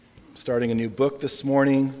starting a new book this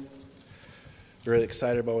morning. Very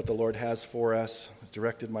excited about what the Lord has for us. It's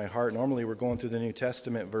directed my heart. Normally we're going through the New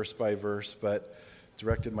Testament verse by verse, but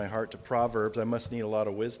directed my heart to Proverbs. I must need a lot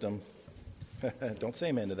of wisdom. Don't say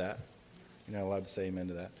amen to that. You're not allowed to say amen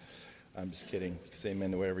to that. I'm just kidding. You can say amen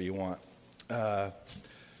to whatever you want.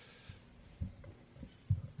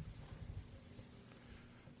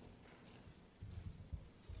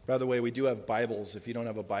 By the way, we do have Bibles. If you don't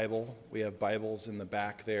have a Bible, we have Bibles in the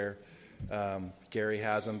back there. Gary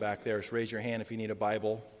has them back there. Just raise your hand if you need a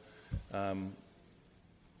Bible.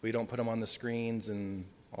 We don't put them on the screens and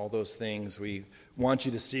all those things. We want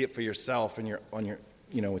you to see it for yourself and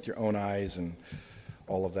with your own eyes and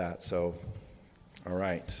all of that. So, all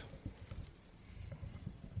right.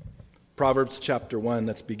 Proverbs chapter 1.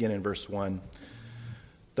 Let's begin in verse 1.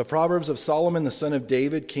 The Proverbs of Solomon, the son of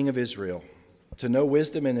David, king of Israel. To know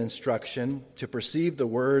wisdom and instruction, to perceive the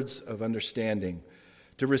words of understanding,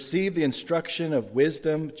 to receive the instruction of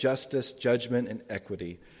wisdom, justice, judgment, and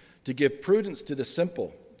equity, to give prudence to the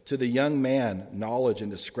simple, to the young man knowledge and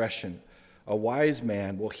discretion. A wise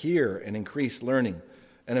man will hear and increase learning,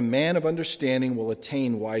 and a man of understanding will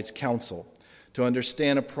attain wise counsel, to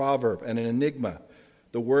understand a proverb and an enigma,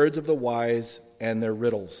 the words of the wise and their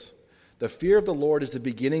riddles. The fear of the Lord is the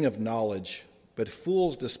beginning of knowledge, but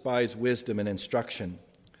fools despise wisdom and instruction.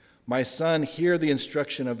 My son, hear the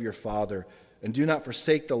instruction of your father, and do not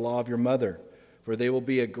forsake the law of your mother, for they will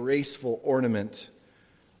be a graceful ornament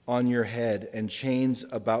on your head and chains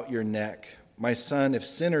about your neck. My son, if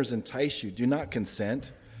sinners entice you, do not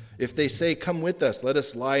consent. If they say, come with us, let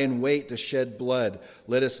us lie in wait to shed blood.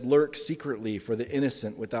 Let us lurk secretly for the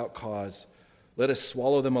innocent without cause. Let us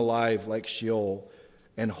swallow them alive like Sheol,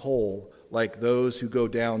 and whole like those who go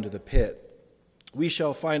down to the pit. We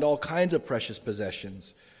shall find all kinds of precious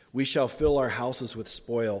possessions. We shall fill our houses with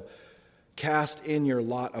spoil. Cast in your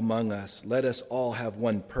lot among us. Let us all have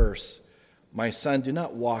one purse. My son, do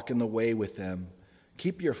not walk in the way with them.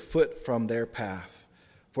 Keep your foot from their path.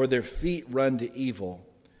 For their feet run to evil,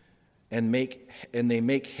 and they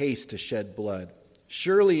make haste to shed blood.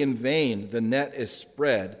 Surely in vain the net is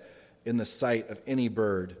spread in the sight of any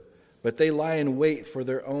bird. But they lie in wait for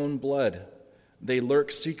their own blood. They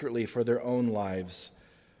lurk secretly for their own lives.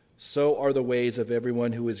 So are the ways of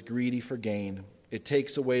everyone who is greedy for gain. It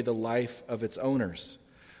takes away the life of its owners.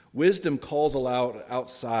 Wisdom calls aloud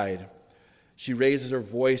outside. She raises her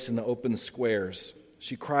voice in the open squares.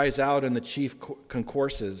 She cries out in the chief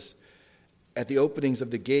concourses. At the openings of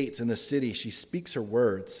the gates in the city, she speaks her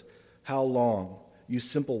words. How long, you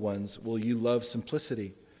simple ones, will you love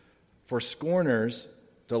simplicity? For scorners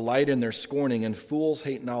delight in their scorning, and fools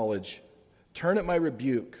hate knowledge. Turn at my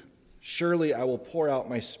rebuke. Surely I will pour out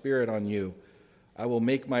my spirit on you. I will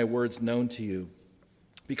make my words known to you.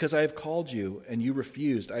 Because I have called you, and you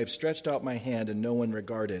refused. I have stretched out my hand, and no one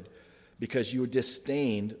regarded. Because you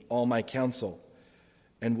disdained all my counsel,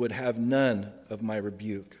 and would have none of my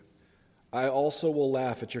rebuke. I also will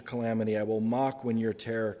laugh at your calamity. I will mock when your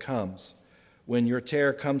terror comes. When your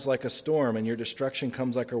terror comes like a storm, and your destruction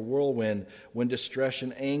comes like a whirlwind, when distress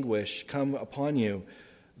and anguish come upon you,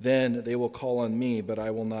 then they will call on me, but I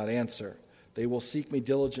will not answer. They will seek me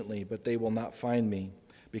diligently, but they will not find me,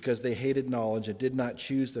 because they hated knowledge and did not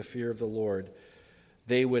choose the fear of the Lord.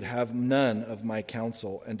 They would have none of my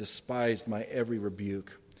counsel and despised my every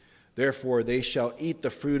rebuke. Therefore they shall eat the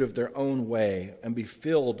fruit of their own way and be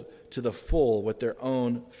filled to the full with their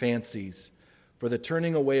own fancies. For the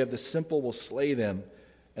turning away of the simple will slay them,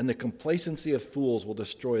 and the complacency of fools will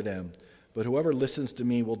destroy them. But whoever listens to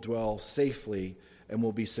me will dwell safely and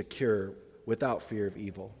will be secure without fear of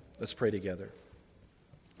evil. Let's pray together.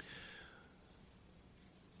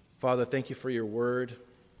 Father, thank you for your word.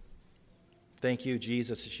 Thank you,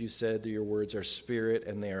 Jesus, as you said that your words are spirit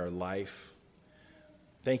and they are life.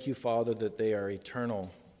 Thank you, Father, that they are eternal.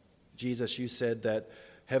 Jesus, you said that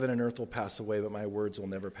heaven and earth will pass away, but my words will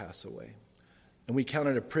never pass away. And we count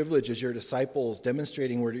it a privilege as your disciples,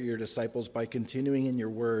 demonstrating we're your disciples by continuing in your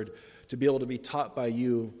word, to be able to be taught by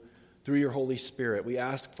you through your Holy Spirit. We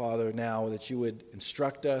ask, Father, now that you would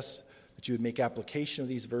instruct us, that you would make application of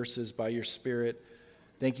these verses by your Spirit.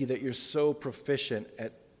 Thank you that you're so proficient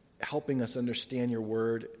at helping us understand your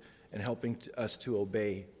word and helping us to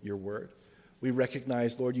obey your word. We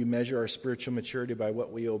recognize, Lord, you measure our spiritual maturity by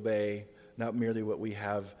what we obey, not merely what we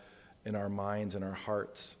have in our minds and our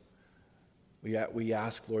hearts. We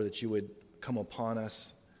ask, Lord, that you would come upon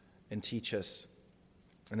us and teach us,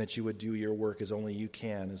 and that you would do your work as only you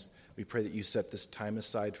can. As we pray that you set this time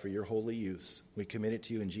aside for your holy use. We commit it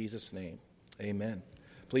to you in Jesus' name. Amen.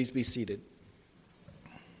 Please be seated.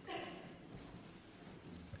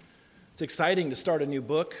 It's exciting to start a new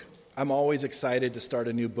book. I'm always excited to start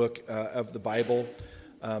a new book of the Bible.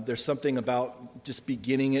 There's something about just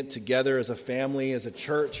beginning it together as a family, as a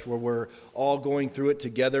church, where we're all going through it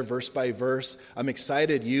together, verse by verse. I'm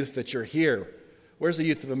excited, youth, that you're here. Where's the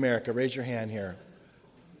youth of America? Raise your hand here.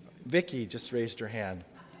 Vicky just raised her hand.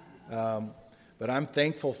 But I'm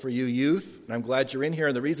thankful for you, youth, and I'm glad you're in here.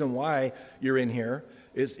 And the reason why you're in here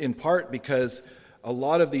is in part because a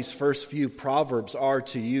lot of these first few Proverbs are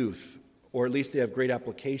to youth, or at least they have great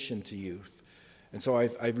application to youth. And so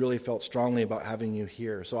I've really felt strongly about having you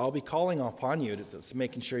here. So I'll be calling upon you, to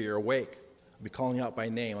making sure you're awake. I'll be calling you out by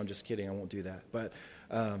name. I'm just kidding. I won't do that. But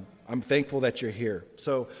I'm thankful that you're here.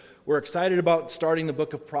 So we're excited about starting the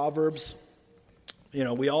book of Proverbs. You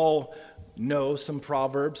know, we all know some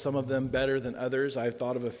Proverbs, some of them better than others. I've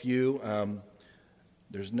thought of a few.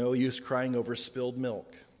 There's no use crying over spilled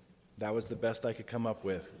milk. That was the best I could come up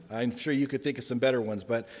with. I'm sure you could think of some better ones,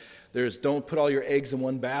 but there's don't put all your eggs in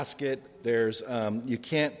one basket. There's you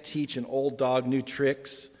can't teach an old dog new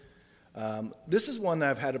tricks. This is one that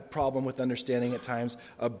I've had a problem with understanding at times.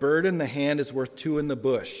 A bird in the hand is worth two in the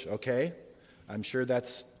bush, okay? I'm sure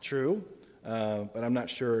that's true, but I'm not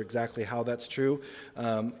sure exactly how that's true.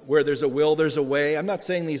 Where there's a will, there's a way. I'm not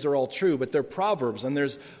saying these are all true, but they're proverbs, and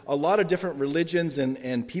there's a lot of different religions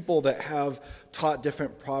and people that have taught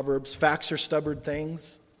different proverbs. Facts are stubborn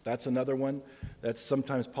things. That's another one. That's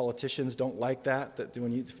sometimes politicians don't like that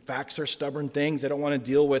when facts are stubborn things. They don't want to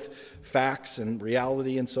deal with facts and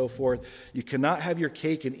reality and so forth. You cannot have your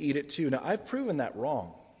cake and eat it too. Now, I've proven that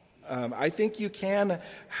wrong. I think you can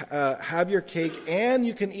have your cake and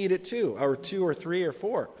you can eat it too, or two or three or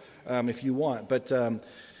four if you want. But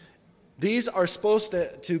these are supposed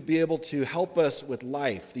to be able to help us with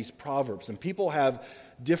life, these proverbs. And people have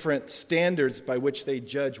different standards by which they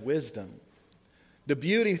judge wisdom. The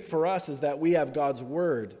beauty for us is that we have God's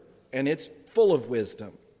word, and it's full of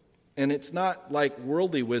wisdom. And it's not like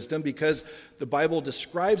worldly wisdom, because the Bible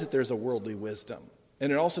describes that there's a worldly wisdom.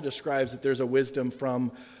 And it also describes that there's a wisdom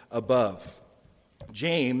from above.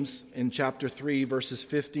 James, in chapter 3, verses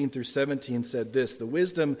 15 through 17, said this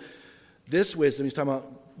wisdom, he's talking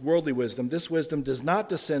about worldly wisdom, this wisdom does not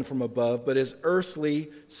descend from above, but is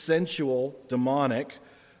earthly, sensual, demonic.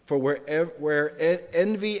 For where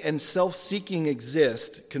envy and self-seeking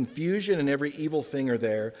exist, confusion and every evil thing are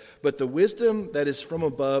there. But the wisdom that is from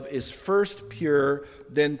above is first pure,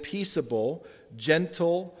 then peaceable,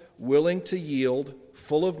 gentle, willing to yield,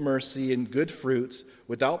 full of mercy and good fruits,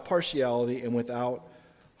 without partiality and without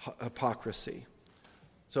hypocrisy.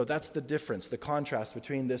 So that's the difference, the contrast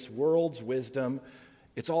between this world's wisdom.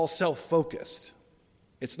 It's all self-focused.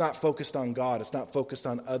 It's not focused on God. It's not focused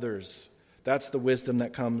on others. That's the wisdom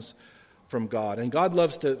that comes from God. And God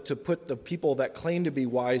loves to put the people that claim to be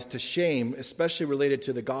wise to shame, especially related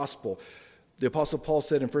to the gospel. The Apostle Paul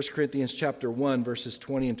said in 1 Corinthians chapter 1, verses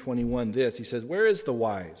 20 and 21 this. He says, "Where is the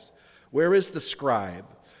wise? Where is the scribe?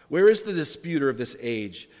 Where is the disputer of this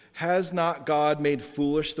age? Has not God made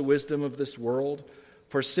foolish the wisdom of this world?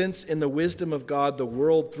 For since in the wisdom of God the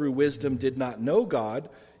world through wisdom did not know God,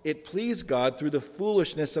 it pleased God through the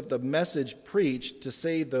foolishness of the message preached to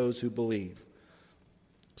save those who believe."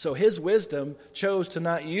 So his wisdom chose to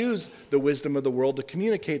not use the wisdom of the world to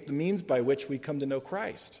communicate the means by which we come to know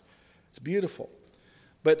Christ. It's beautiful.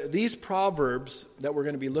 But these proverbs that we're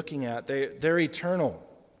going to be looking at, they're eternal.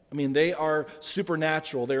 I mean, they are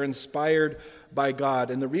supernatural. They're inspired by God.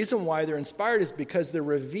 And the reason why they're inspired is because they're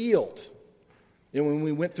revealed. And when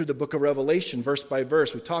we went through the book of Revelation, verse by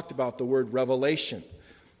verse, we talked about the word revelation.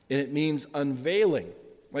 And it means unveiling.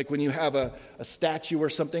 Like when you have a statue or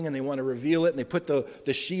something and they want to reveal it and they put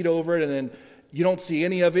the sheet over it and then you don't see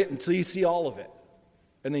any of it until you see all of it.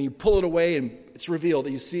 And then you pull it away and it's revealed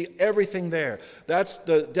and you see everything there. That's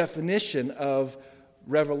the definition of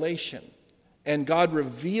revelation. And God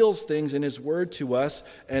reveals things in his word to us.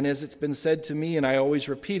 And as it's been said to me, and I always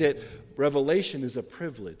repeat it, revelation is a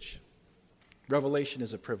privilege. Revelation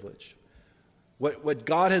is a privilege. What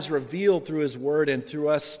God has revealed through his word and through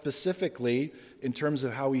us specifically in terms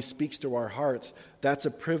of how he speaks to our hearts, that's a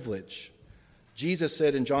privilege. Jesus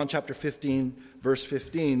said in John chapter 15, verse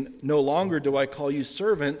 15, "No longer do I call you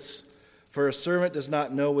servants, for a servant does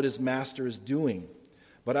not know what his master is doing.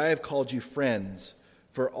 But I have called you friends,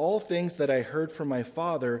 for all things that I heard from my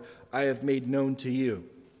Father I have made known to you."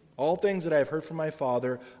 All things that I have heard from my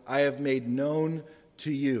Father I have made known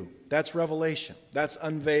to you. That's revelation. That's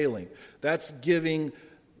unveiling. That's giving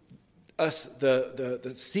us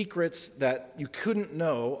the secrets that you couldn't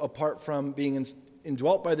know apart from being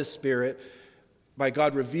indwelt by the Spirit, by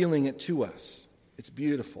God revealing it to us. It's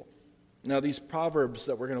beautiful. Now, these proverbs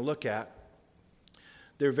that we're going to look at,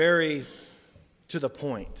 they're very to the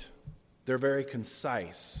point. They're very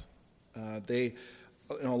concise. A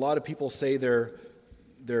lot of people say they're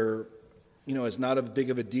as not as big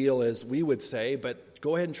of a deal as we would say, but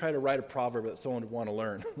go ahead and try to write a proverb that someone would want to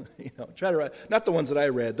learn. Try to write, not the ones that I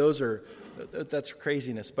read. That's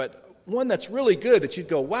craziness, but one that's really good that you'd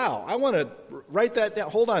go, wow, I want to write that down.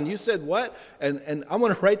 Hold on, you said what? And I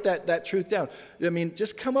want to write that truth down. I mean,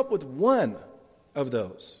 just come up with one of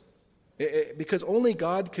those. Because only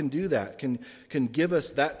God can do that, can give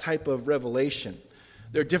us that type of revelation.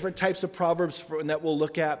 There are different types of proverbs that we'll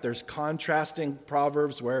look at. There's contrasting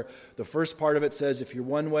proverbs where the first part of it says if you're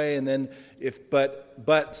one way, and then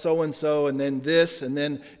but so and so, and then this, and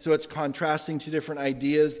then so it's contrasting two different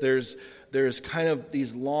ideas. There's kind of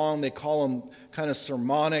these long, they call them kind of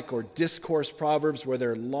sermonic or discourse proverbs, where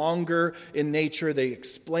they're longer in nature. They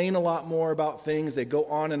explain a lot more about things. They go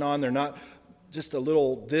on and on. They're not just a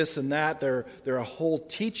little this and that. They're a whole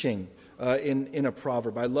teaching in a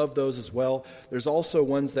proverb. I love those as well. There's also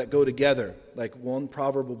ones that go together. Like one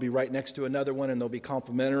proverb will be right next to another one, and they'll be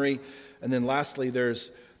complementary. And then lastly,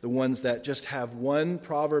 there's the ones that just have one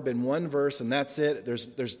proverb in one verse, and that's it.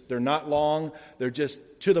 They're not long. They're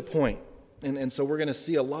just to the point. And so we're going to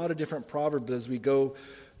see a lot of different proverbs as we go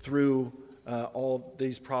through all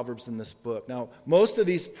these proverbs in this book. Now, most of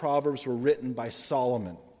these proverbs were written by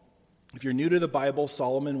Solomon. If you're new to the Bible,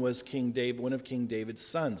 Solomon was one of King David's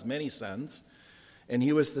sons, many sons, and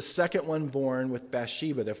he was the second one born with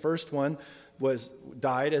Bathsheba. The first one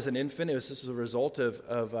died as an infant. This is a result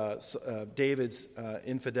of David's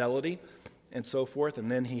infidelity and so forth.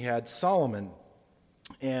 And then he had Solomon.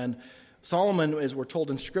 And Solomon, as we're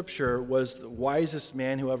told in Scripture, was the wisest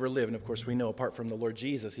man who ever lived. And of course, we know apart from the Lord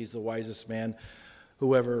Jesus, he's the wisest man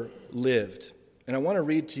who ever lived. And I want to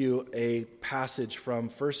read to you a passage from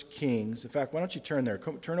 1 Kings. In fact, why don't you turn there?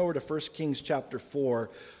 Turn over to 1 Kings chapter 4,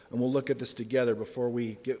 and we'll look at this together before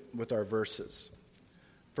we get with our verses.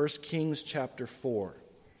 1 Kings chapter 4.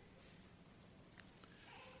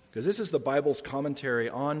 Because this is the Bible's commentary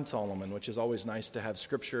on Solomon, which is always nice to have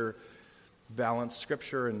Scripture, balance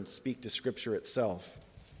Scripture, and speak to Scripture itself.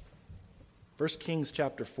 1 Kings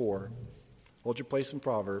chapter 4. Hold your place in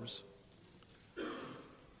Proverbs.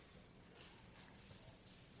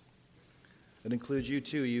 That includes you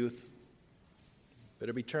too, youth.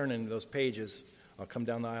 Better be turning those pages. I'll come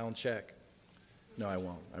down the aisle and check. No, I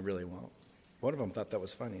won't. I really won't. One of them thought that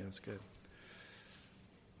was funny. That's good.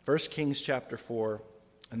 1 Kings chapter 4,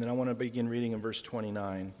 and then I want to begin reading in verse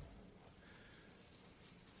 29.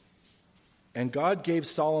 And God gave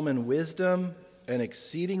Solomon wisdom and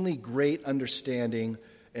exceedingly great understanding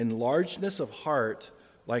and largeness of heart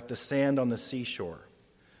like the sand on the seashore.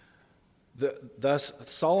 Thus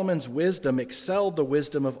Solomon's wisdom excelled the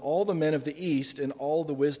wisdom of all the men of the East and all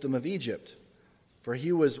the wisdom of Egypt. For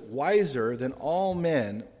he was wiser than all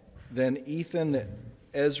men, than Ethan the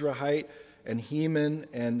Ezrahite, and Heman,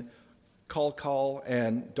 and Chalcol,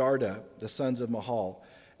 and Darda, the sons of Mahal.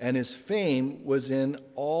 And his fame was in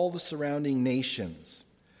all the surrounding nations.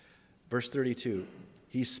 Verse 32,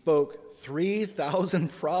 he spoke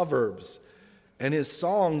 3,000 proverbs, and his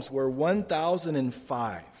songs were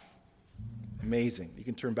 1,005. Amazing. You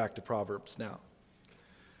can turn back to Proverbs now.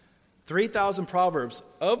 3,000 proverbs.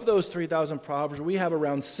 Of those 3,000 proverbs, we have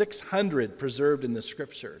around 600 preserved in the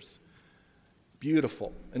Scriptures.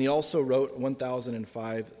 Beautiful. And he also wrote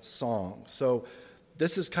 1,005 songs. So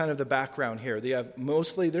this is kind of the background here.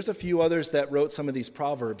 There's a few others that wrote some of these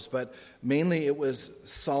proverbs, but mainly it was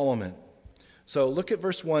Solomon. So look at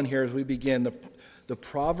verse 1 here as we begin. The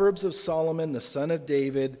Proverbs of Solomon, the son of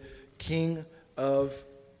David, king of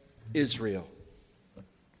Israel.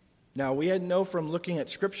 Now, we know from looking at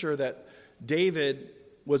Scripture that David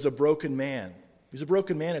was a broken man. He was a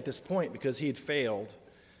broken man at this point because he had failed,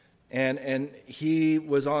 and he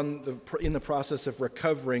was in the process of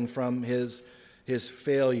recovering from his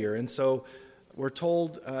failure. And so we're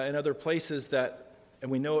told in other places that, and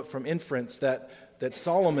we know it from inference, that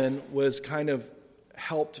Solomon was kind of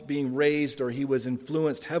helped being raised, or he was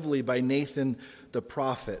influenced heavily by Nathan the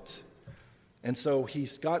prophet. And so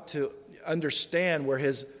he's got to understand where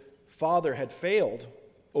his father had failed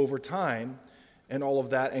over time and all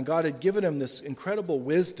of that. And God had given him this incredible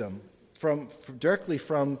wisdom directly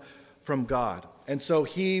from God. And so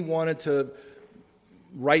he wanted to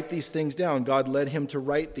write these things down. God led him to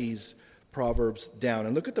write these proverbs down.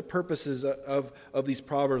 And look at the purposes of these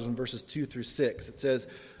proverbs in verses 2 through 6. It says,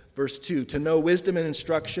 verse 2, to know wisdom and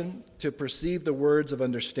instruction, to perceive the words of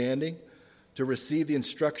understanding, to receive the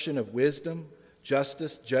instruction of wisdom,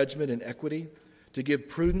 justice, judgment, and equity, to give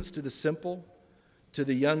prudence to the simple, to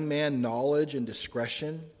the young man knowledge and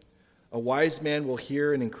discretion, A wise man will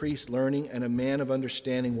hear and increase learning, and a man of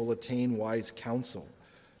understanding will attain wise counsel.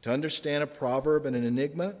 To understand a proverb and an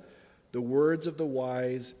enigma, the words of the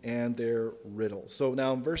wise and their riddle. So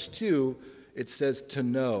now in verse 2, it says to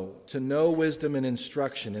know wisdom and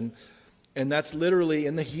instruction. And that's literally,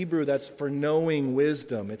 in the Hebrew, that's for knowing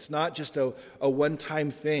wisdom. It's not just a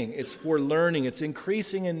one-time thing. It's for learning. It's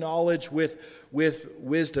increasing in knowledge with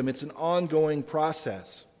wisdom. It's an ongoing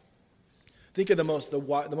process. Think of the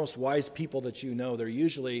most wise people that you know. They're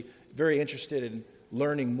usually very interested in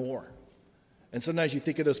learning more. And sometimes you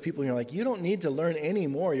think of those people and you're like, you don't need to learn any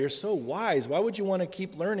more. You're so wise. Why would you want to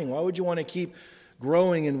keep learning? Why would you want to keep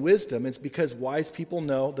growing in wisdom? It's because wise people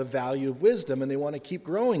know the value of wisdom and they want to keep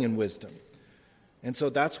growing in wisdom. And so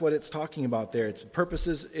that's what it's talking about there. Its purpose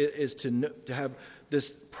is to have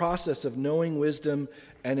this process of knowing wisdom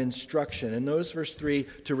and instruction. And notice verse 3,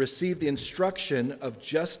 to receive the instruction of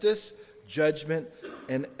justice, judgment,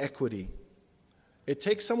 and equity. It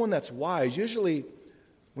takes someone that's wise. Usually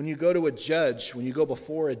when you go to a judge, when you go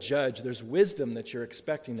before a judge, there's wisdom that you're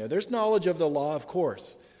expecting there. There's knowledge of the law, of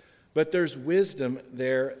course, but there's wisdom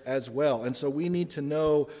there as well. And so we need to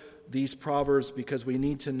know these proverbs because we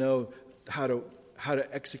need to know how to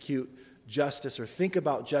execute justice or think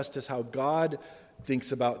about justice, how God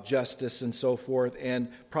thinks about justice and so forth, and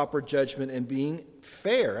proper judgment and being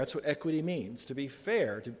fair. That's what equity means, to be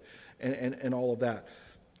fair, and all of that.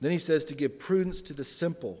 Then he says to give prudence to the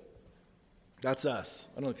simple. That's us.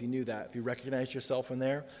 I don't know if you knew that, if you recognize yourself in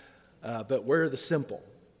there, but we're the simple.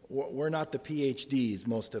 We're not the PhDs,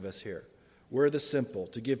 most of us here. We're the simple.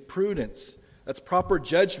 To give prudence, that's proper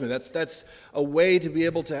judgment. That's a way to be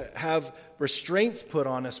able to have restraints put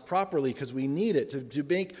on us properly because we need it, to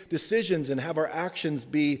make decisions and have our actions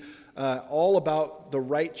be all about the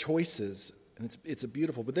right choices. And it's a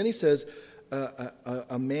beautiful. But then he says,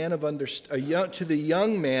 a man of to the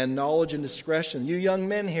young man, knowledge and discretion. You young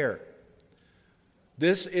men here,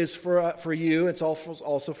 this is for you. It's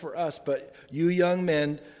also for us. But you young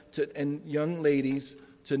men and young ladies,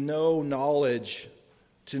 to know knowledge,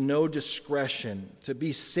 to know discretion, to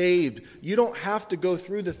be saved. You don't have to go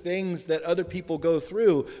through the things that other people go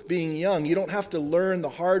through being young. You don't have to learn the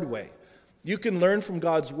hard way. You can learn from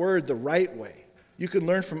God's word the right way. You can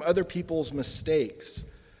learn from other people's mistakes.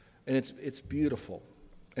 And it's beautiful.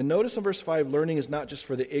 And notice in verse 5, learning is not just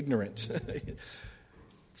for the ignorant. It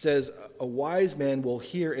says, a wise man will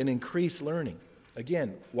hear and increase learning.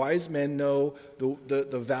 Again, wise men know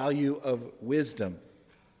the value of wisdom.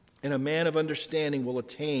 And a man of understanding will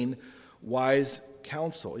attain wise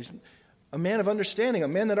counsel. He's a man of understanding, a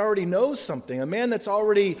man that already knows something, a man that's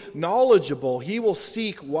already knowledgeable. He will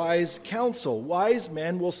seek wise counsel. Wise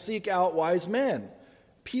men will seek out wise men,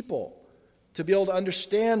 people, to be able to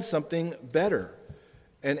understand something better.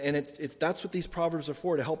 And that's what these proverbs are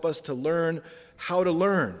for, to help us to learn how to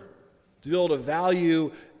learn, to be able to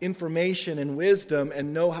value information and wisdom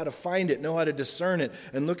and know how to find it, know how to discern it.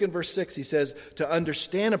 And look in verse 6, he says, to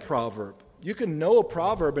understand a proverb. You can know a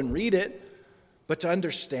proverb and read it, but to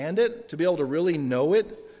understand it, to be able to really know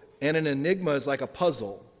it, and an enigma is like a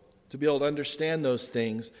puzzle, to be able to understand those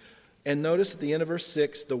things. And notice at the end of verse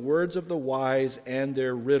 6, the words of the wise and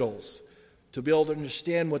their riddles, to be able to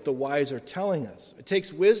understand what the wise are telling us. It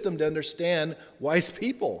takes wisdom to understand wise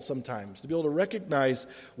people sometimes, to be able to recognize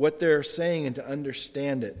what they're saying and to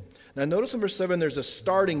understand it. Now notice in verse 7, there's a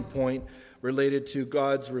starting point related to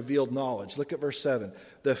God's revealed knowledge. Look at verse 7.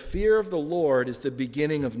 The fear of the Lord is the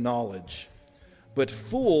beginning of knowledge, but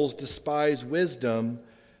fools despise wisdom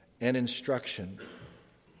and instruction.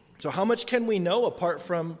 So how much can we know apart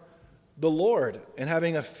from the Lord and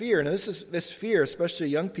having a fear? Now this fear, especially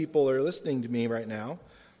young people that are listening to me right now,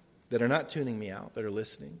 that are not tuning me out, that are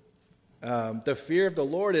listening. The fear of the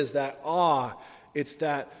Lord is that awe. It's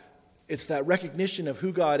that recognition of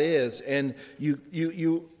who God is, and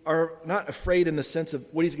you are not afraid in the sense of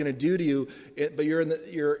what He's going to do to you, but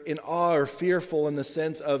you're in awe or fearful in the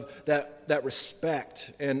sense of that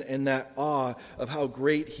respect and that awe of how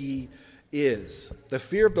great He is. The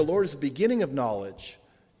fear of the Lord is the beginning of knowledge.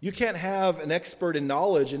 You can't have an expert in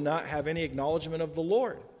knowledge and not have any acknowledgement of the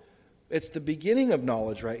Lord. It's the beginning of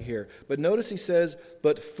knowledge right here. But notice he says,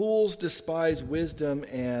 but fools despise wisdom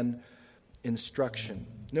and instruction.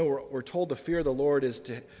 No, we're told the fear of the Lord is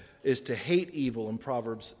to hate evil in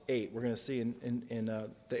Proverbs 8. We're going to see in the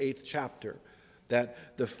 8th chapter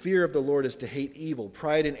that the fear of the Lord is to hate evil,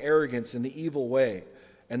 pride and arrogance in the evil way,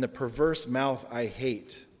 and the perverse mouth I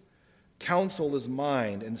hate. Counsel is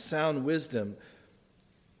mine, and sound wisdom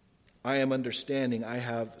I am understanding, I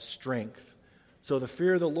have strength. So the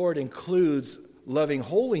fear of the Lord includes loving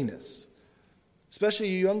holiness, Especially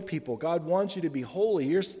you young people, God wants you to be holy.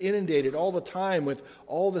 You're inundated all the time with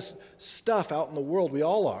all this stuff out in the world. We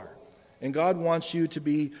all are. And God wants you to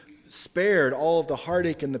be spared all of the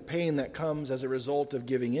heartache and the pain that comes as a result of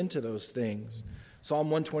giving into those things.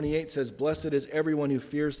 Psalm 128 says, "Blessed is everyone who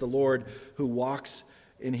fears the Lord, who walks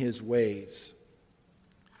in his ways."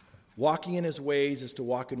 Walking in his ways is to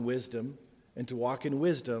walk in wisdom, and to walk in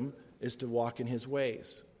wisdom is to walk in his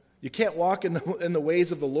ways. You can't walk in the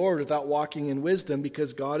ways of the Lord without walking in wisdom,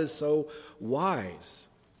 because God is so wise.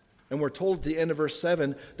 And we're told at the end of verse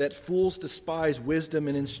 7 that fools despise wisdom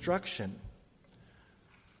and instruction.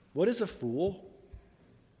 What is a fool?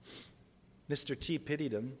 Mr. T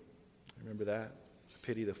pitied him. Remember that?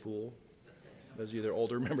 Pity the fool. Those of you that are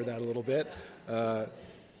older remember that a little bit. I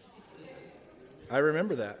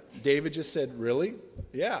remember that. David just said, "Really?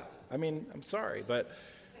 Yeah. I mean, I'm sorry, but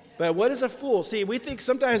what is a fool?" See, we think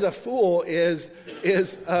sometimes a fool is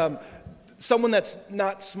someone that's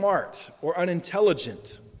not smart or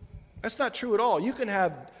unintelligent. That's not true at all. You can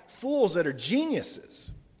have fools that are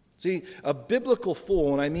geniuses. See, a biblical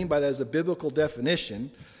fool, and I mean by that as a biblical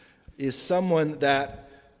definition, is someone that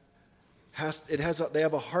they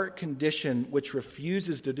have a heart condition which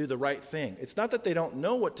refuses to do the right thing. It's not that they don't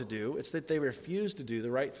know what to do, it's that they refuse to do the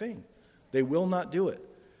right thing. They will not do it.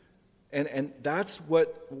 And that's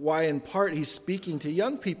why in part he's speaking to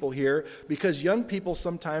young people here, because young people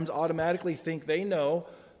sometimes automatically think they know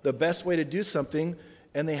the best way to do something,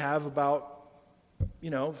 and they have about,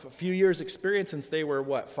 a few years experience since they were,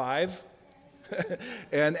 5?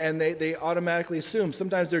 and they automatically assume.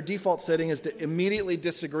 Sometimes their default setting is to immediately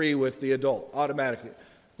disagree with the adult, automatically.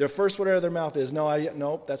 Their first word out of their mouth is,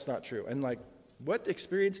 no, that's not true. And what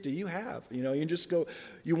experience do you have?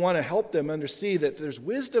 You want to help them see that there's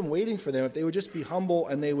wisdom waiting for them if they would just be humble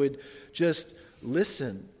and they would just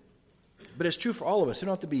listen. But it's true for all of us. You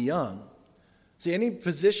don't have to be young. See, any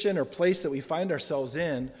position or place that we find ourselves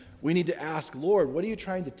in, we need to ask, "Lord, what are you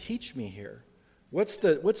trying to teach me here? What's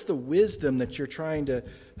the wisdom that you're trying to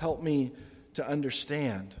help me to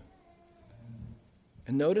understand?"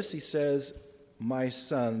 And notice he says, "My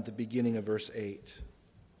son," at the beginning of verse 8.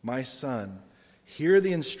 "My son, hear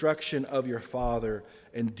the instruction of your father,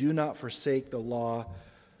 and do not forsake the law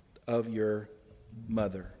of your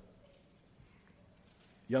mother."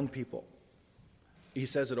 Young people, he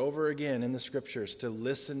says it over again in the scriptures, to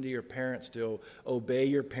listen to your parents, to obey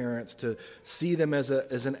your parents, to see them as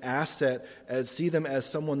an asset, see them as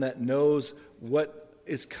someone that knows what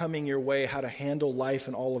is coming your way, how to handle life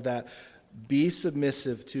and all of that. Be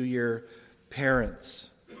submissive to your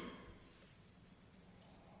parents.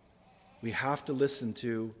 We have to listen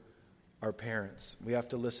to our parents. We have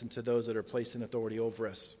to listen to those that are placed in authority over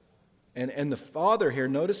us. And the father here,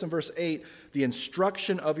 notice in verse 8, the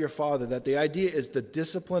instruction of your father, that the idea is the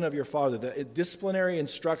discipline of your father, the disciplinary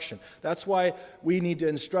instruction. That's why we need to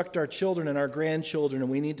instruct our children and our grandchildren,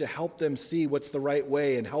 and we need to help them see what's the right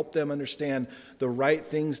way and help them understand the right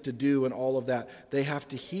things to do and all of that. They have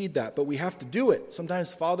to heed that, but we have to do it.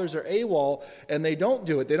 Sometimes fathers are AWOL and they don't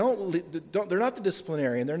do it. They're not the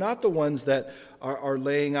disciplinarian. They're not the ones that are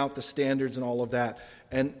laying out the standards and all of that.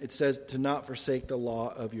 And it says to not forsake the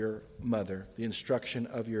law of your mother, the instruction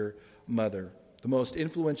of your mother. The most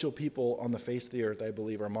influential people on the face of the earth, I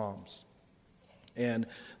believe, are moms. And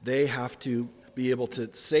they have to be able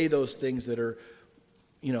to say those things that are,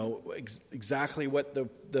 exactly what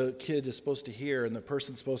the kid is supposed to hear and the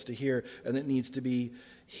person's supposed to hear, and it needs to be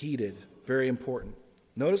heeded. Very important.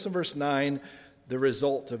 Notice in verse 9 the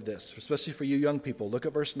result of this, especially for you young people. Look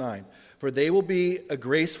at verse 9. "For they will be a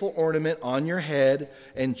graceful ornament on your head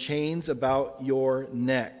and chains about your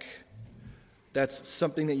neck." That's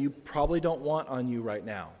something that you probably don't want on you right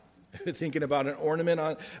now. Thinking about an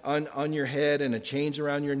ornament on your head and a chains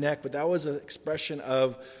around your neck, but that was an expression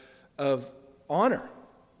of honor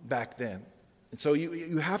back then. And so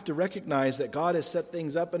you have to recognize that God has set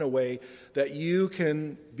things up in a way that you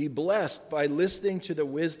can be blessed by listening to the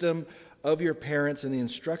wisdom of your parents and the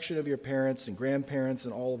instruction of your parents and grandparents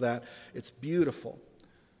and all of that. It's beautiful.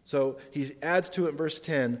 So he adds to it in verse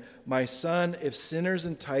 10, "My son, if sinners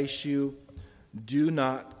entice you, do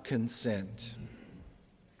not consent."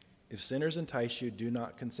 If sinners entice you, do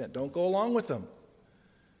not consent. Don't go along with them.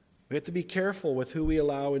 We have to be careful with who we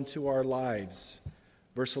allow into our lives.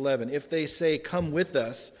 Verse 11, "If they say, 'Come with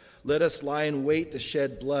us, let us lie in wait to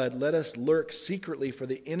shed blood. Let us lurk secretly for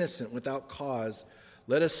the innocent without cause.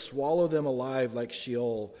 Let us swallow them alive like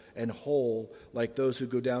Sheol and whole like those who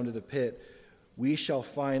go down to the pit. We shall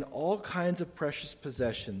find all kinds of precious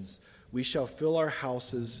possessions. We shall fill our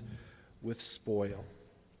houses with spoil.'"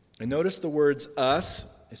 And notice the words us.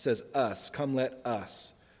 It says us. Come, let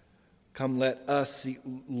us. Come let us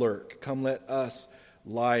lurk. Come let us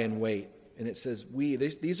lie in wait. And it says we.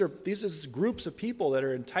 These are groups of people that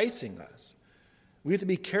are enticing us. We have to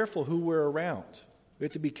be careful who we're around. We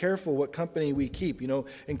have to be careful what company we keep.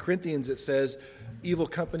 In Corinthians it says, evil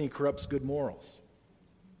company corrupts good morals.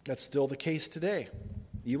 That's still the case today.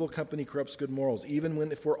 Evil company corrupts good morals.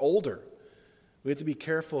 Even if we're older, we have to be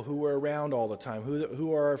careful who we're around all the time.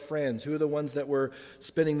 Who are our friends? Who are the ones that we're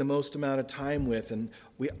spending the most amount of time with? And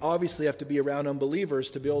we obviously have to be around unbelievers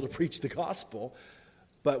to be able to preach the gospel,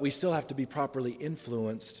 but we still have to be properly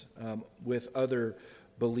influenced with other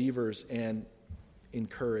believers and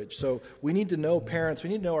encouraged. So we need to know, parents, we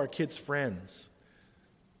need to know our kids' friends.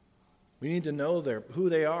 We need to know who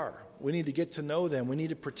they are. We need to get to know them. We need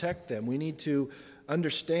to protect them. We need to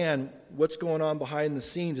understand what's going on behind the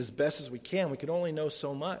scenes as best as we can. We can only know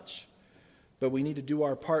so much, but we need to do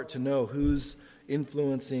our part to know who's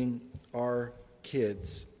influencing our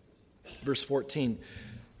kids. Verse 14,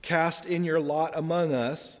 cast in your lot among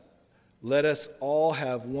us, let us all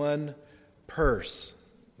have one purse.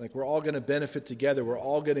 Like we're all going to benefit together. We're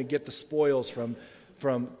all going to get the spoils from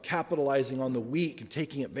capitalizing on the weak and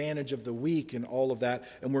taking advantage of the weak and all of that.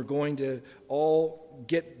 And we're going to all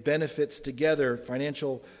get benefits together,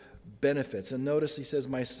 financial benefits. And notice he says,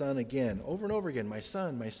 my son again, over and over again, my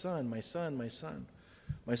son, my son, my son, my son.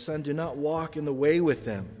 My son, do not walk in the way with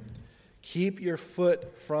them. Keep your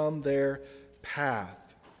foot from their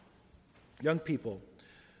path. Young people,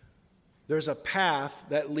 there's a path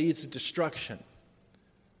that leads to destruction.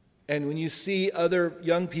 And when you see other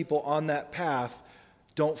young people on that path,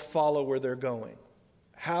 don't follow where they're going.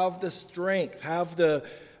 Have the strength, have the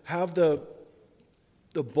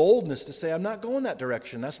boldness to say, I'm not going that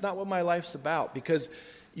direction. That's not what my life's about. Because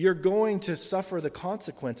you're going to suffer the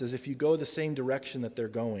consequences if you go the same direction that they're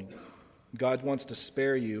going. God wants to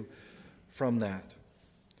spare you from that.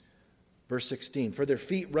 Verse 16, for their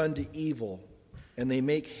feet run to evil, and they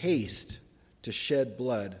make haste to shed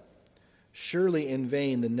blood. Surely in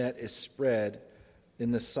vain the net is spread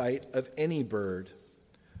in the sight of any bird.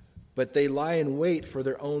 But they lie in wait for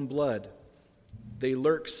their own blood. They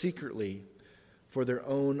lurk secretly for their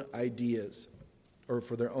own ideas, or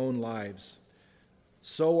for their own lives.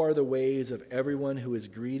 So are the ways of everyone who is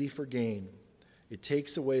greedy for gain. It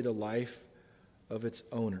takes away the life of its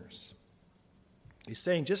owners. He's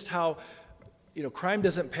saying just how crime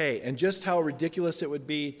doesn't pay, and just how ridiculous it would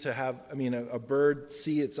be to have, a bird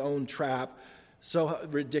see its own trap. So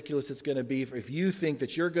ridiculous it's going to be if you think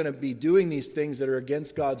that you're going to be doing these things that are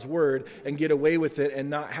against God's word and get away with it and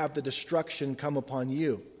not have the destruction come upon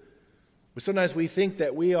you. But sometimes we think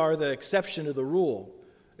that we are the exception to the rule.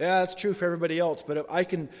 Yeah, that's true for everybody else, but if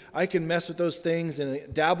I can mess with those things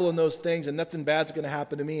and dabble in those things and nothing bad's going to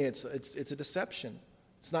happen to me, it's a deception.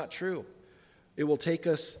 It's not true. It will take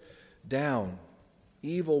us down.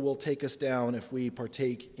 Evil will take us down if we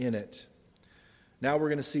partake in it. Now we're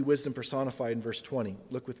going to see wisdom personified in verse 20.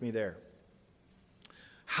 Look with me there.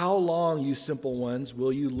 How long, you simple ones,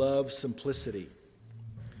 will you love simplicity?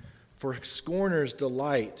 For scorners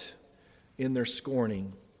delight in their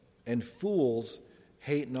scorning, and fools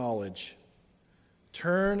hate knowledge.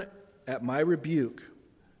 Turn at my rebuke.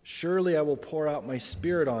 Surely I will pour out my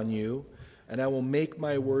spirit on you, and I will make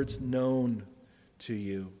my words known to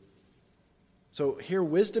you. So here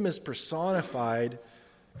wisdom is personified,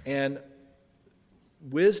 and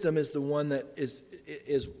wisdom is the one that is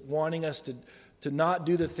wanting us to not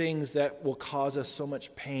do the things that will cause us so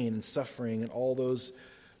much pain and suffering and all those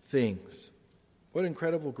things. What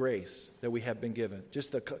incredible grace that we have been given.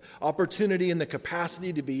 Just the opportunity and the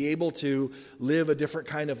capacity to be able to live a different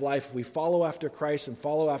kind of life if we follow after Christ and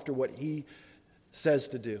follow after what he says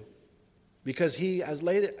to do. Because he has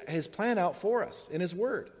laid his plan out for us in his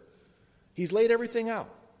word. He's laid everything out.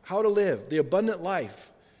 How to live, the abundant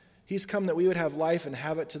life. He's come that we would have life and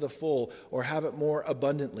have it to the full, or have it more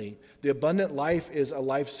abundantly. The abundant life is a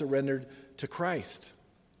life surrendered to Christ.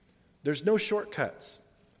 There's no shortcuts.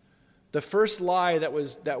 The first lie that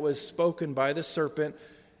was spoken by the serpent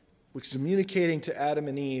was communicating to Adam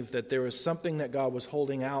and Eve that there was something that God was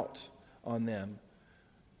holding out on them.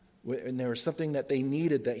 And there was something that they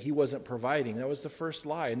needed that he wasn't providing. That was the first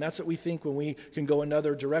lie. And that's what we think when we can go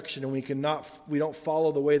another direction and we don't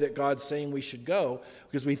follow the way that God's saying we should go,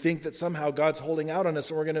 because we think that somehow God's holding out on us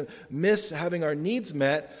and we're going to miss having our needs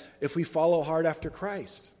met if we follow hard after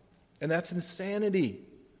Christ. And that's insanity.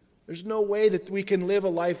 There's no way that we can live a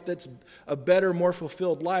life that's a better, more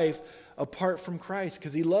fulfilled life apart from Christ,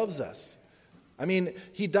 because he loves us.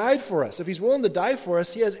 He died for us. If he's willing to die for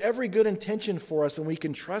us, he has every good intention for us, and we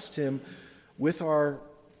can trust him with our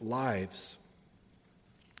lives.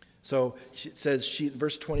 So it says,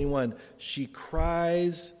 verse 21, she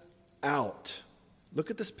cries out. Look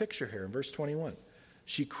at this picture here in verse 21.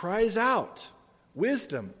 She cries out.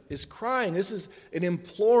 Wisdom is crying. This is an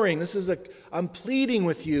imploring. This is I'm pleading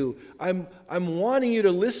with you. I'm wanting you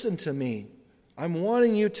to listen to me. I'm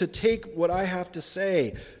wanting you to take what I have to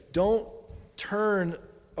say. Don't turn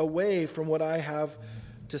away from what I have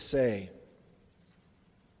to say.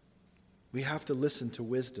 We have to listen to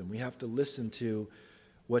wisdom. We have to listen to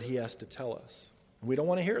what he has to tell us. We don't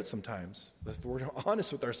want to hear it sometimes. If we're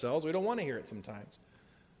honest with ourselves, we don't want to hear it sometimes.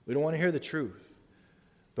 We don't want to hear the truth.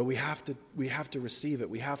 But we have to receive it.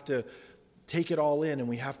 We have to take it all in, and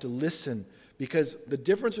we have to listen, because the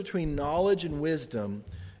difference between knowledge and wisdom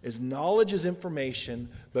is knowledge is information,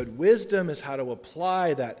 but wisdom is how to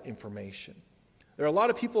apply that information. There are a lot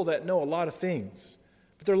of people that know a lot of things,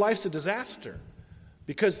 but their life's a disaster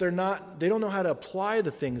because they don't know how to apply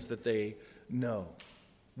the things that they know.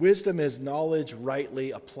 Wisdom is knowledge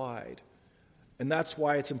rightly applied. And that's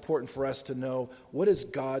why it's important for us to know, what does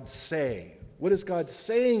God say? What is God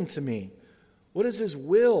saying to me? What is his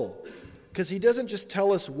will? Because he doesn't just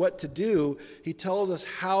tell us what to do, he tells us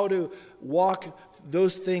how to walk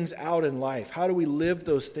those things out in life. How do we live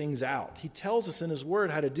those things out? He tells us in his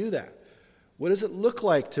word how to do that. What does it look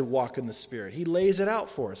like to walk in the Spirit? He lays it out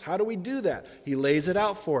for us. How do we do that? He lays it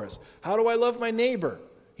out for us. How do I love my neighbor?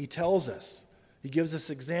 He tells us. He gives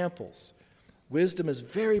us examples. Wisdom is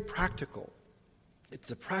very practical. It's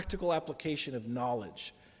the practical application of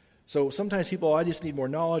knowledge. So sometimes people, I just need more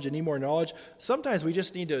knowledge, I need more knowledge. Sometimes we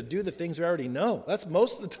just need to do the things we already know. That's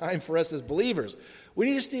most of the time for us as believers.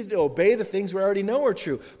 We just need to obey the things we already know are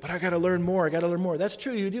true. But I got to learn more, That's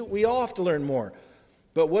true, you do. We all have to learn more.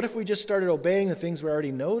 But what if we just started obeying the things we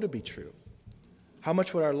already know to be true? How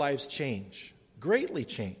much would our lives change? Greatly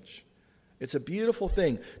change. It's a beautiful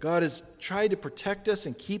thing. God has tried to protect us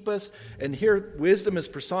and keep us. And here wisdom is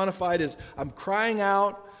personified as I'm crying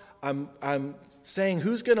out, I'm saying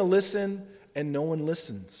who's going to listen, and no one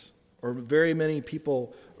listens. Or very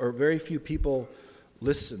few people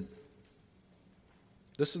listen.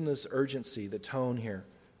 Listen to this urgency, the tone here.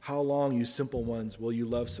 How long, you simple ones, will you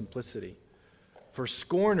love simplicity? For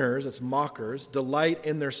scorners, that's mockers, delight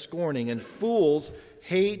in their scorning, and fools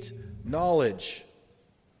hate knowledge.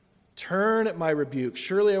 Turn at my rebuke.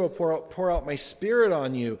 Surely I will pour out my spirit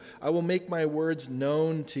on you. I will make my words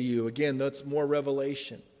known to you. Again, that's more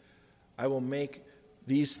revelation. I will make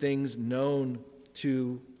these things known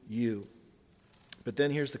to you. But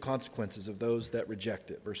then here's the consequences of those that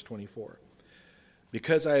reject it. Verse 24.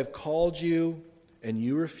 Because I have called you and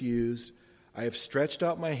you refused, I have stretched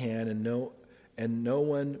out my hand and no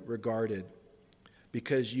one regarded.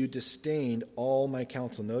 Because you disdained all my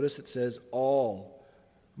counsel. Notice it says all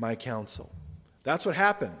my counsel. That's what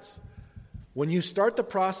happens. When you start the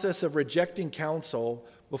process of rejecting counsel,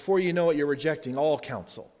 before you know it, you're rejecting all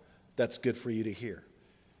counsel that's good for you to hear.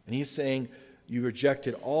 And he's saying, you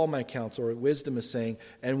rejected all my counsel, or wisdom is saying,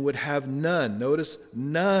 and would have none. Notice,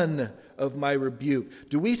 none of my rebuke.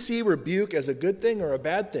 Do we see rebuke as a good thing or a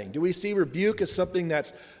bad thing? Do we see rebuke as something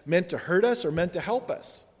that's meant to hurt us or meant to help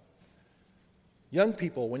us? Young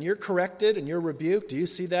people, when you're corrected and you're rebuked, do you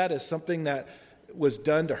see that as something that was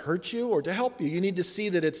done to hurt you or to help you? You need to see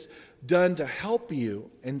that it's done to help you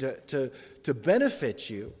and to benefit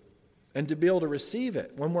you and to be able to receive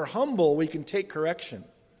it. When we're humble, we can take correction.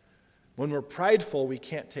 When we're prideful, we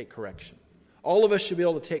can't take correction. All of us should be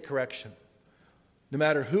able to take correction, no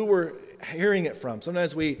matter who we're hearing it from.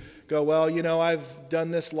 Sometimes we go, well, I've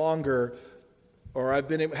done this longer, or I've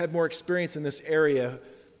had more experience in this area.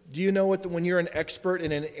 Do you know when you're an expert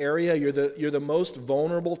in an area, you're the most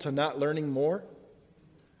vulnerable to not learning more?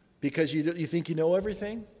 Because you think you know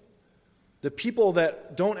everything? The people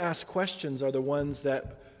that don't ask questions are the ones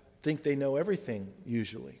that think they know everything,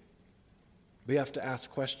 usually. We have to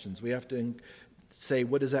ask questions. We have to say,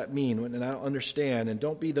 what does that mean? And I don't understand. And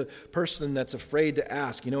don't be the person that's afraid to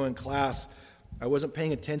ask. In class, I wasn't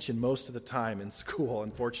paying attention most of the time in school,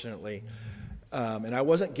 unfortunately. And I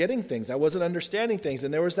wasn't getting things. I wasn't understanding things.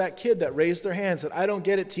 And there was that kid that raised their hand and said, I don't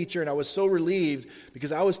get it, teacher. And I was so relieved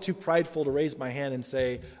because I was too prideful to raise my hand and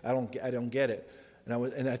say, I don't get it.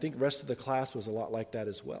 And I think the rest of the class was a lot like that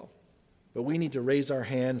as well. But we need to raise our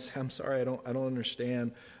hands. I'm sorry, I don't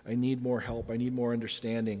understand. I need more help. I need more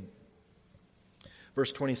understanding.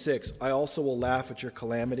 Verse 26, I also will laugh at your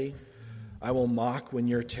calamity. I will mock when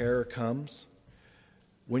your terror comes.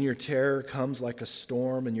 When your terror comes like a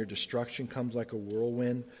storm and your destruction comes like a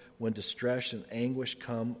whirlwind, when distress and anguish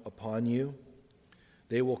come upon you,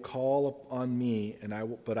 they will call upon me,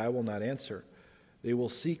 but I will not answer. They will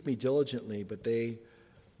seek me diligently, but they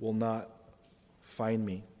will not find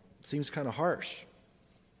me. Seems kind of harsh.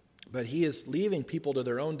 But he is leaving people to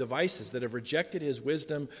their own devices that have rejected his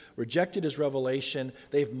wisdom, rejected his revelation.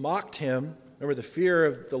 They've mocked him. Remember, the fear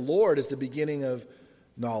of the Lord is the beginning of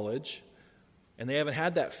knowledge. And they haven't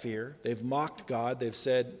had that fear. They've mocked God. They've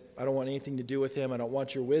said, I don't want anything to do with him. I don't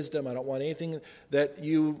want your wisdom. I don't want anything that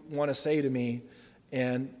you want to say to me.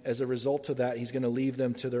 And as a result of that, he's going to leave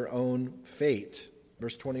them to their own fate.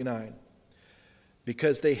 Verse 29.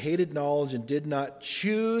 Because they hated knowledge and did not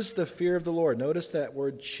choose the fear of the Lord. Notice that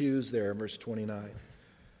word choose there in verse 29.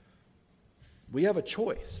 We have a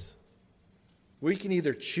choice. We can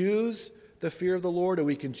either choose the fear of the Lord or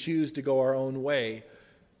we can choose to go our own way,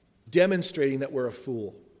 demonstrating that we're a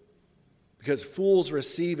fool. Because fools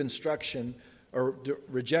receive instruction or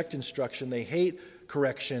reject instruction. They hate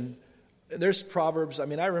correction. There's Proverbs. I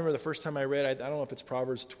remember the first time I read, I don't know if it's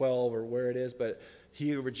Proverbs 12 or where it is, but he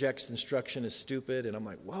who rejects instruction is stupid. And I'm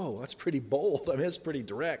like, whoa, that's pretty bold. it's pretty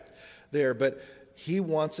direct there. But he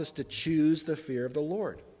wants us to choose the fear of the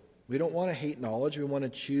Lord. We don't want to hate knowledge. We want to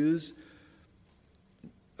choose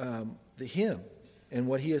him and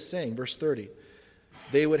what he is saying. Verse 30.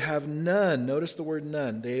 They would have none, notice the word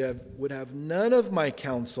none, would have none of my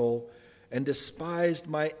counsel and despised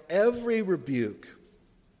my every rebuke.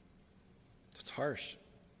 That's harsh.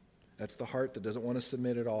 That's the heart that doesn't want to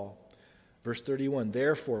submit at all. Verse 31,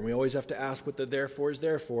 therefore, and we always have to ask what the therefore is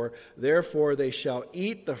there for. Therefore they shall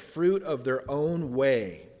eat the fruit of their own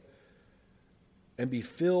way and be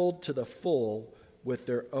filled to the full with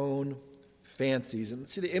their own fancies. And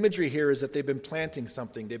see, the imagery here is that they've been planting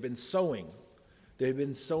something. They've been sowing. They've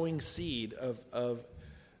been sowing seed of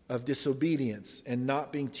disobedience and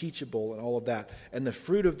not being teachable and all of that. And the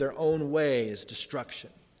fruit of their own way is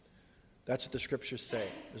destruction. That's what the scriptures say.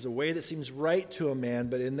 There's a way that seems right to a man,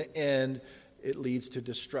 but in the end, it leads to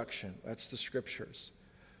destruction. That's the scriptures.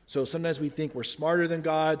 So sometimes we think we're smarter than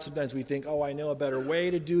God. Sometimes we think, I know a better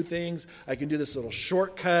way to do things. I can do this little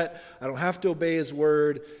shortcut. I don't have to obey his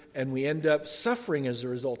word. And we end up suffering as a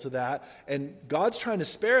result of that. And God's trying to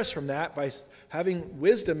spare us from that by having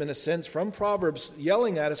wisdom, in a sense, from Proverbs,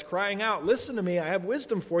 yelling at us, crying out, listen to me, I have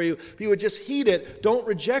wisdom for you. If you would just heed it, don't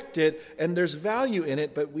reject it. And there's value in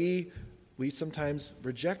it, but we sometimes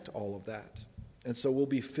reject all of that. And so we'll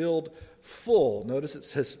be filled full. Notice it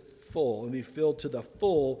says full, and be filled to the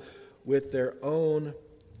full with their own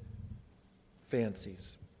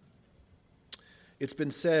fancies. It's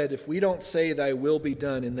been said, if we don't say thy will be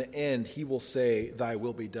done, in the end, he will say thy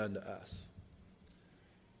will be done to us.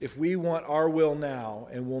 If we want our will now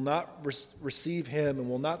and will not receive him and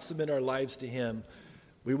will not submit our lives to him,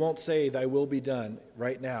 we won't say thy will be done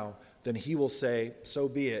right now, then he will say, so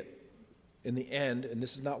be it. In the end, and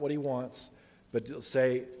this is not what he wants, but he'll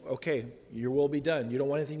say, okay, your will be done. You don't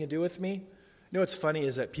want anything to do with me? You know what's funny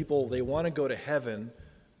is that people, they want to go to heaven, and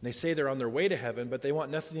they say they're on their way to heaven, but they want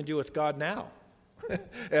nothing to do with God now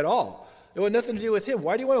at all. They want nothing to do with him.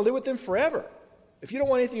 Why do you want to live with him forever? If you don't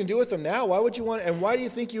want anything to do with him now, why would you want, and why do you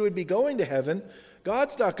think you would be going to heaven?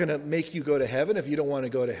 God's not going to make you go to heaven if you don't want to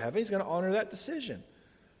go to heaven. He's going to honor that decision.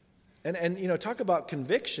 And talk about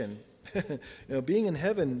conviction. Being in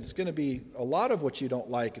heaven is going to be a lot of what you don't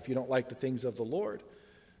like if you don't like the things of the Lord.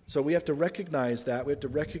 So we have to recognize that. We have to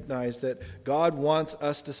recognize that God wants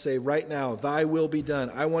us to say right now, thy will be done.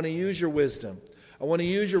 I want to use your wisdom. I want to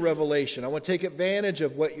use your revelation. I want to take advantage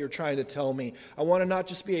of what you're trying to tell me. I want to not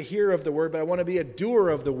just be a hearer of the word, but I want to be a doer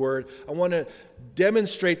of the word. I want to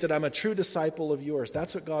demonstrate that I'm a true disciple of yours.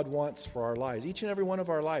 That's what God wants for our lives, each and every one of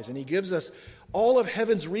our lives. And he gives us all of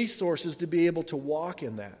heaven's resources to be able to walk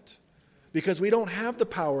in that. Because we don't have the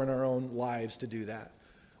power in our own lives to do that.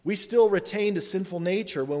 We still retained a sinful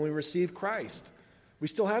nature when we receive Christ. We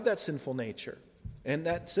still have that sinful nature. And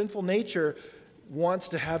that sinful nature wants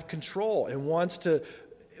to have control and wants to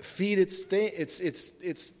feed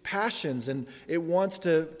its passions, and it wants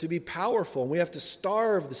to be powerful. And we have to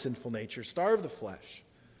starve the sinful nature, starve the flesh.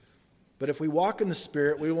 But if we walk in the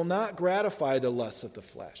Spirit, we will not gratify the lusts of the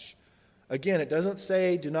flesh. Again, it doesn't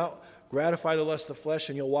say do not gratify the lust of the flesh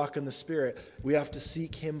and you'll walk in the Spirit. We have to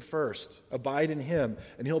seek him first, abide in him,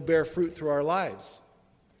 and he'll bear fruit through our lives.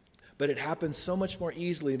 But it happens so much more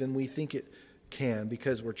easily than we think it can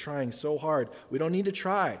because we're trying so hard. We don't need to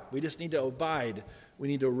try. We just need to abide. We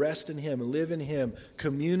need to rest in him, live in him,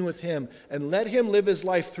 commune with him, and let him live his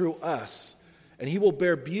life through us. And he will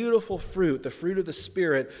bear beautiful fruit, the fruit of the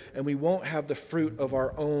Spirit, and we won't have the fruit of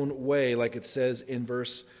our own way, like it says in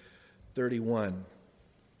verse 31.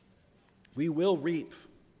 We will reap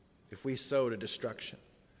if we sow to destruction.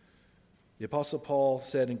 The Apostle Paul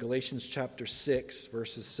said in Galatians chapter 6,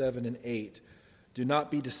 verses 7 and 8, do not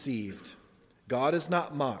be deceived. God is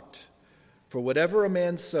not mocked. For whatever a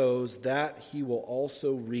man sows, that he will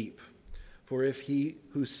also reap. For if he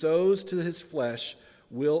who sows to his flesh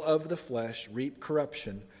will of the flesh reap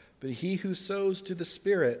corruption, but he who sows to the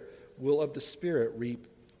Spirit will of the Spirit reap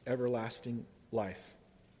everlasting life.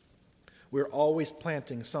 We're always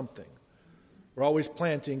planting something. We're always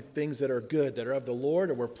planting things that are good, that are of the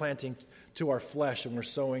Lord, or we're planting to our flesh and we're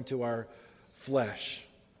sowing to our flesh.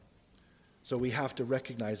 So we have to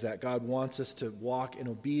recognize that. God wants us to walk in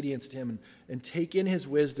obedience to him and take in his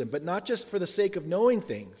wisdom, but not just for the sake of knowing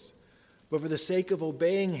things, but for the sake of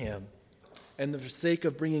obeying him and the sake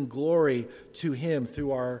of bringing glory to him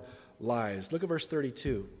through our lives. Look at verse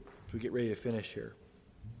 32 as we get ready to finish here.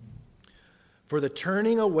 For the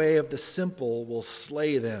turning away of the simple will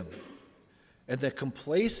slay them, and the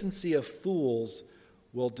complacency of fools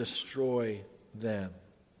will destroy them.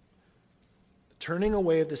 Turning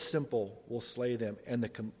away of the simple will slay them, and the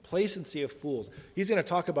complacency of fools. He's going to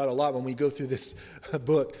talk about a lot when we go through this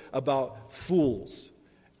book about fools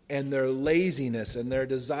and their laziness and their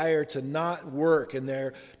desire to not work and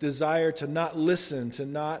their desire to not listen, to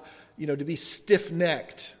not, to be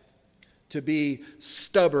stiff-necked, to be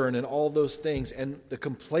stubborn and all those things. And the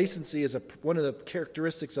complacency is one of the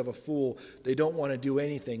characteristics of a fool. They don't want to do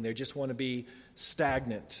anything. They just want to be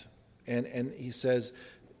stagnant. And he says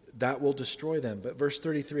that will destroy them. But verse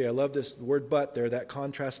 33, I love this word "but" there, that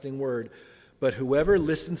contrasting word. But whoever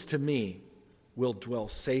listens to me will dwell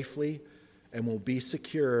safely and will be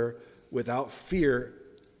secure without fear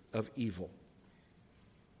of evil.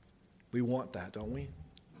 We want that, don't we?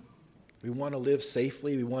 We want to live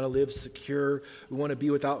safely. We want to live secure. We want to be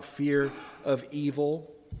without fear of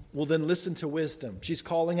evil. Well, then listen to wisdom. She's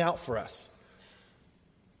calling out for us.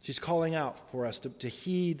 She's calling out for us to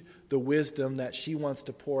heed the wisdom that she wants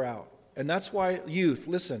to pour out. And that's why, youth,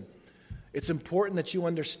 listen, it's important that you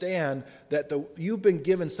understand that you've been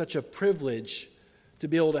given such a privilege to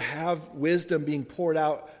be able to have wisdom being poured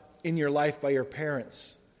out in your life by your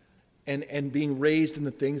parents and being raised in the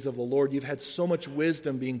things of the Lord. You've had so much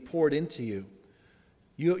wisdom being poured into you.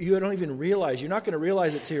 You don't even realize, you're not going to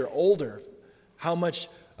realize it till you're older, how much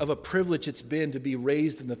of a privilege it's been to be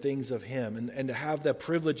raised in the things of him and to have that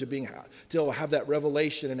privilege of to have that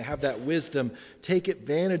revelation and to have that wisdom. Take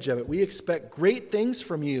advantage of it. We expect great things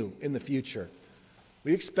from you in the future.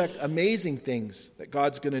 We expect amazing things that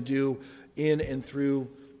God's going to do in and through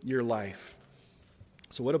your life.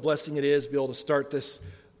 So what a blessing it is to be able to start this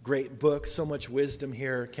great book. So much wisdom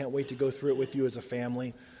here. Can't wait to go through it with you as a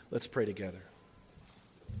family. Let's pray together.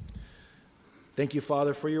 Thank you,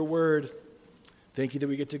 Father, for your word. Thank you that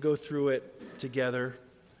we get to go through it together.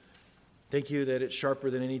 Thank you that it's sharper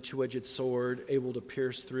than any two-edged sword, able to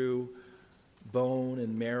pierce through bone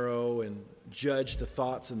and marrow and judge the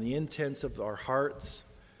thoughts and the intents of our hearts.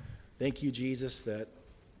 Thank you, Jesus, that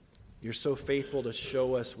you're so faithful to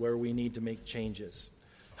show us where we need to make changes.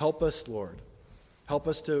 Help us, Lord. Help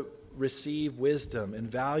us to receive wisdom and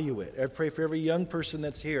value it. I pray for every young person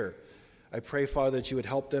that's here. I pray, Father, that you would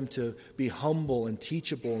help them to be humble and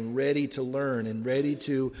teachable and ready to learn and ready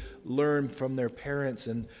to learn from their parents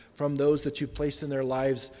and from those that you've placed in their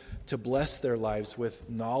lives to bless their lives with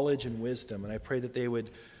knowledge and wisdom. And I pray that they would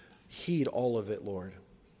heed all of it, Lord.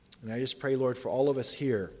 And I just pray, Lord, for all of us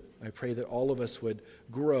here, I pray that all of us would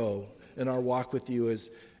grow in our walk with you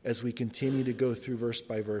as we continue to go through verse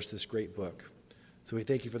by verse this great book. So we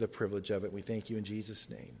thank you for the privilege of it. We thank you in Jesus'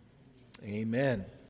 name. Amen.